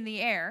 feet in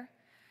the air,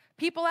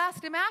 people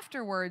asked him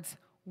afterwards,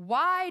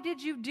 "Why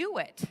did you do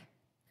it?"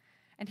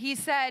 And he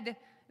said,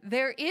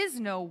 "There is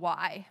no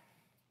why.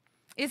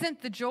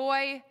 Isn't the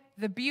joy,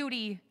 the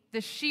beauty,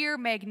 the sheer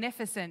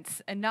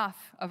magnificence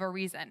enough of a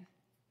reason?"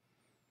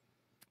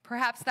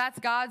 Perhaps that's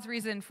God's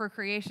reason for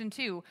creation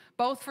too,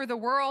 both for the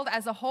world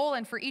as a whole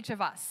and for each of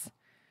us.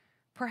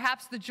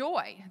 Perhaps the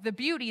joy, the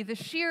beauty, the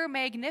sheer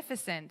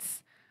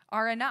magnificence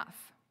are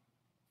enough.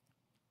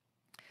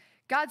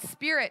 God's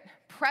Spirit,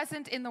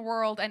 present in the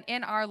world and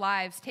in our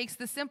lives, takes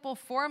the simple,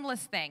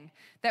 formless thing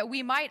that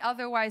we might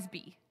otherwise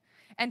be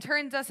and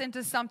turns us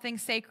into something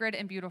sacred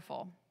and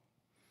beautiful.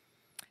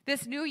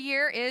 This new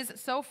year is,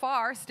 so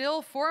far,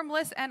 still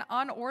formless and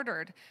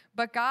unordered,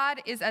 but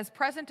God is as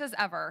present as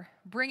ever,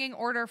 bringing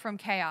order from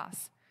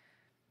chaos.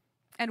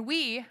 And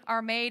we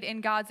are made in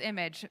God's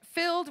image,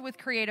 filled with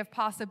creative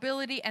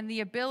possibility and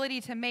the ability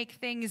to make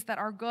things that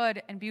are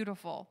good and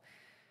beautiful.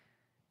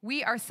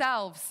 We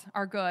ourselves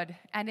are good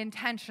and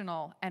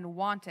intentional and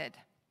wanted,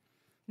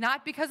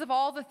 not because of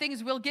all the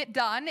things we'll get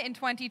done in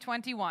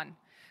 2021,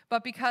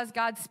 but because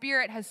God's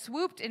Spirit has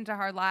swooped into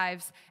our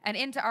lives and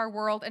into our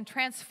world and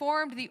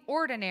transformed the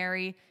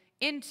ordinary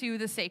into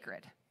the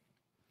sacred.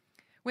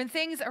 When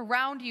things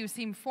around you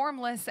seem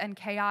formless and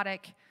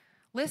chaotic,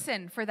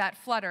 listen for that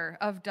flutter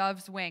of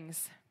dove's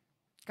wings.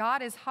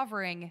 God is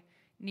hovering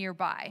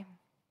nearby.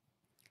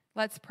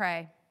 Let's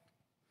pray.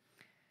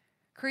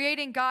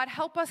 Creating God,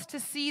 help us to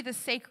see the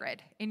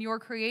sacred in your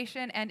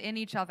creation and in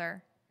each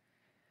other.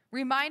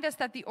 Remind us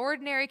that the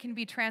ordinary can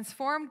be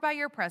transformed by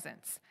your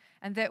presence,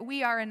 and that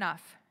we are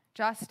enough,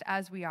 just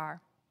as we are.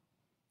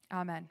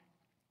 Amen.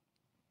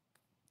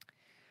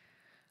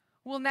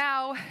 We'll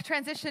now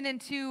transition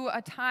into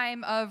a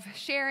time of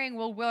sharing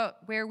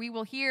where we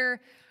will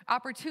hear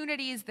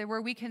opportunities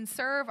where we can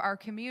serve our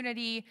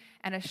community,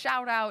 and a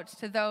shout out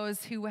to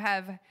those who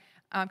have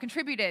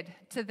contributed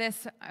to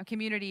this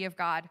community of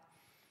God.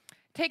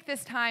 Take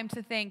this time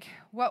to think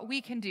what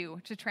we can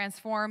do to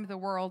transform the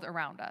world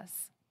around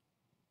us.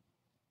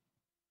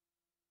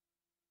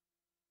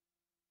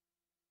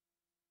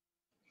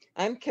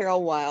 I'm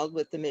Carol Wild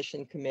with the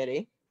Mission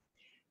Committee.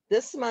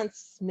 This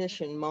month's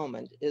mission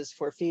moment is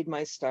for Feed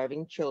My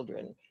Starving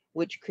Children,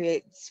 which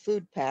creates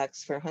food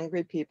packs for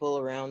hungry people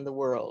around the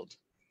world.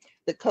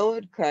 The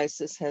COVID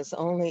crisis has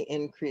only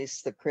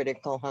increased the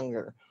critical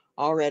hunger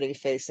already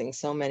facing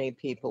so many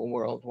people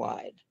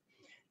worldwide.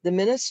 The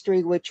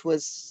ministry, which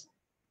was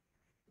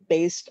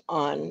based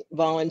on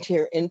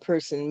volunteer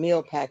in-person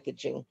meal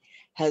packaging,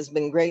 has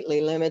been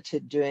greatly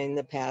limited during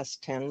the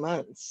past 10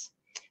 months.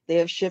 They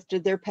have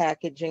shifted their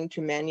packaging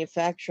to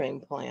manufacturing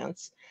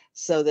plants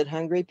so that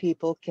hungry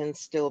people can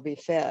still be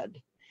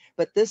fed.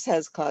 But this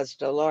has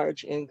caused a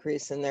large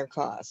increase in their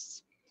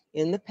costs.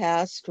 In the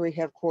past, we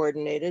have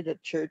coordinated a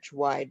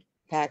church-wide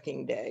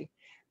packing day,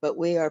 but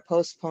we are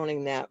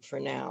postponing that for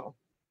now.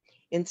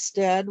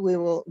 Instead, we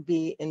will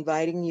be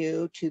inviting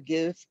you to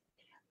give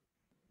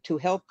to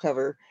help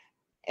cover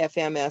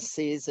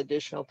FMSC's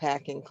additional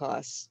packing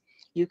costs.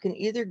 You can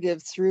either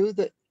give through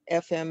the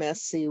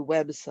FMSC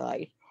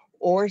website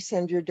or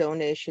send your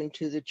donation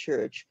to the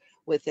church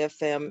with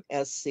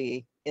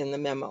FMSC in the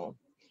memo.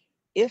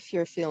 If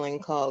you're feeling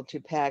called to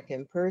pack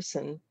in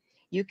person,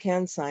 You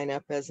can sign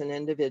up as an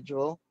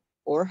individual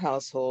or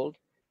household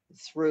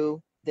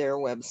through their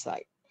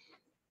website.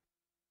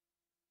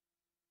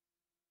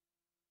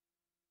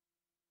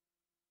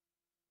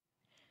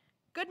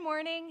 Good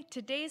morning.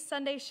 Today's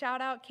Sunday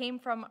shout out came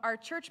from our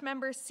church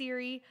member,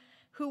 Siri,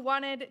 who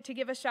wanted to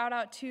give a shout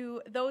out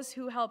to those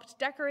who helped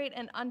decorate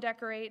and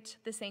undecorate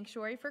the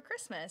sanctuary for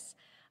Christmas.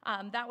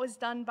 That was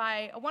done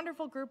by a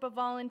wonderful group of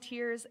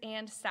volunteers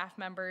and staff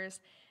members,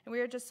 and we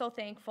are just so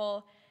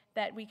thankful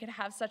that we could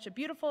have such a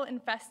beautiful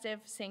and festive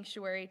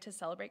sanctuary to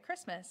celebrate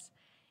Christmas.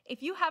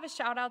 If you have a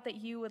shout out that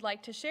you would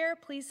like to share,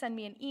 please send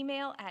me an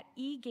email at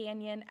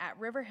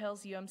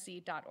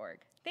egagnon@riverhillsumc.org.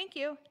 Thank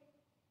you.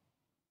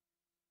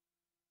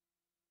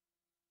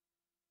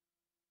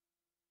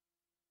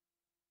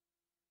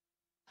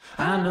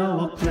 I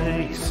know a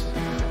place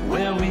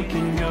where we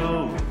can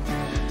go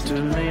to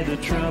lay the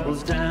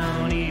troubles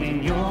down,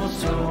 eating your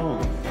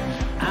soul.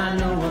 I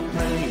know a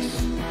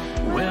place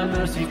where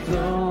mercy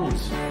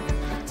flows.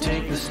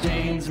 Take the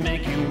stains,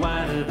 make you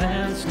whiter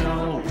than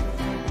snow.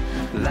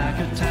 Like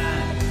a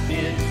tide,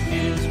 it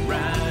is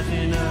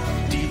rising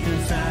up deep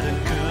inside a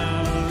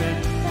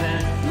current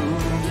that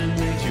moves and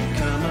makes you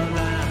come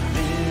alive.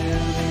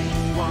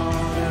 Living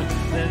water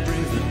that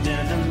brings the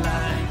dead to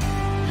life.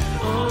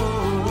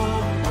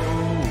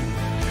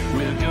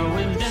 We're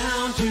going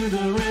down to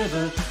the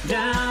river,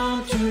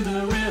 down to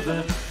the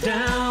river,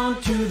 down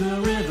to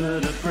the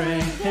river to pray.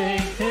 Hey,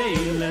 hey,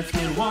 let's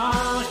get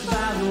washed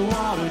by the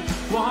water,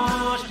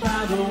 washed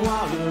by the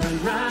water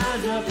and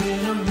rise up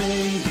in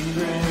amazing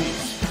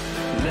grace.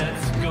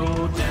 Let's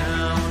go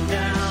down,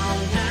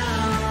 down,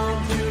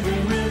 down to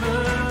the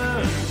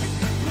river.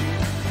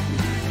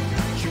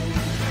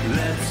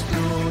 Let's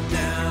go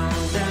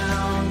down,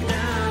 down,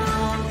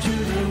 down to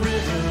the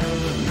river.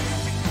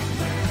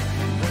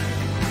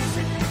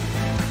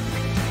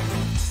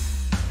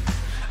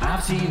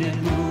 I've seen it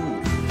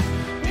move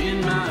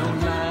in my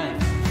own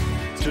life.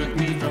 Took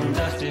me from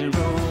dusty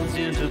roads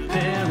into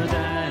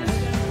paradise.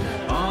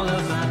 All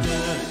of my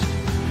dirt,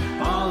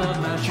 all of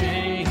my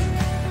shame,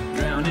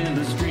 drowned in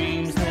the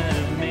streams that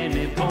have made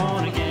me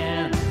born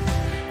again.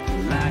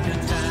 Like a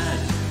tide,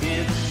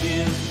 it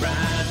is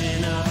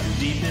rising up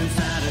deep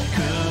inside a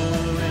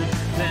current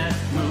that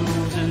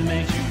moves and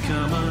makes you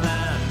come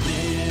alive.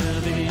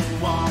 Living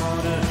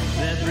water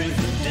that brings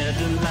the dead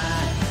to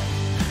life.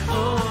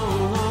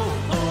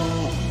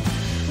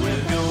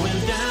 We're going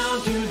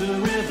down to the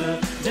river,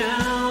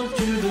 down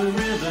to the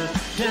river,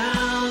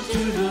 down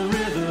to the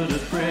river to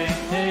pray.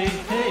 Hey,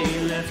 hey,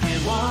 let's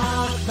get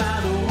washed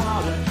by the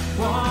water,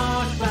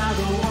 washed by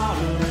the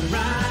water and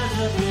rise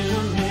up in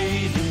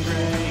amazing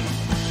grace.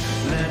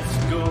 Let's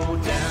go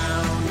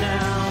down,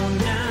 down,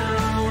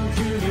 down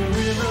to the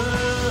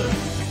river.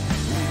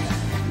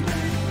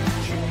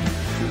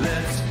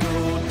 Let's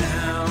go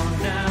down,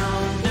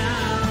 down,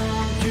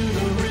 down to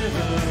the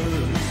river.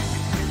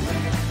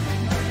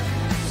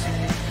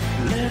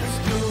 Let's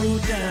go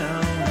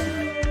down.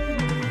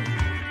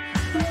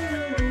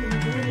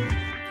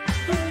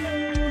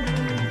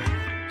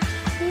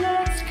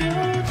 Let's go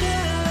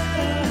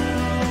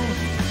down.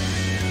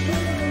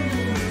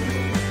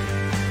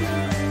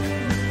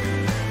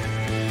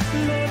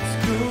 Let's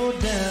go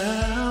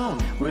down.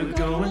 We're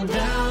going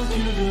down to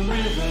the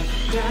river,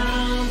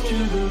 down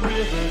to the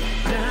river,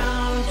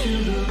 down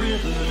to the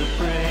river to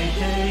pray.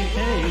 Hey,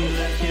 hey,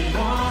 let's get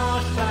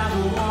washed by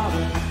the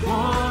water,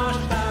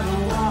 washed by the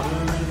water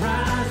and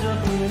rise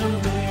up in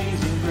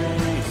amazing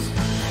grace.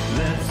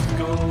 Let's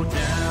go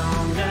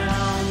down,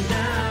 down,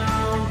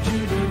 down to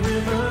the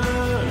river.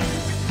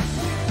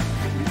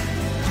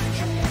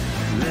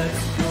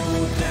 Let's go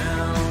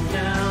down,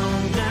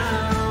 down,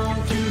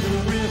 down to the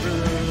river.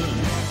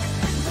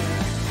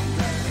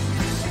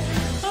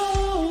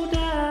 Oh,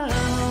 down.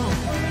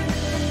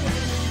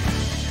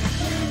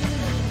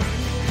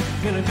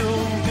 Gonna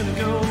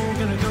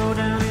go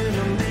down in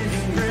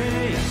amazing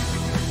grace.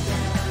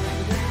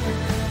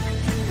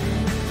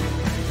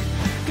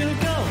 Gonna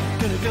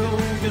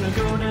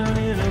go down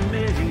in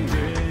amazing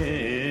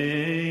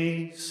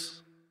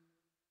grace.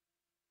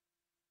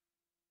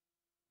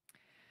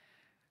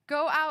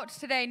 Go out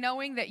today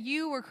knowing that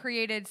you were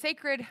created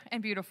sacred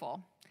and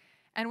beautiful.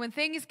 And when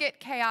things get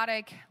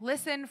chaotic,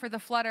 listen for the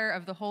flutter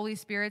of the Holy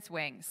Spirit's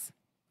wings.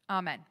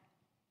 Amen.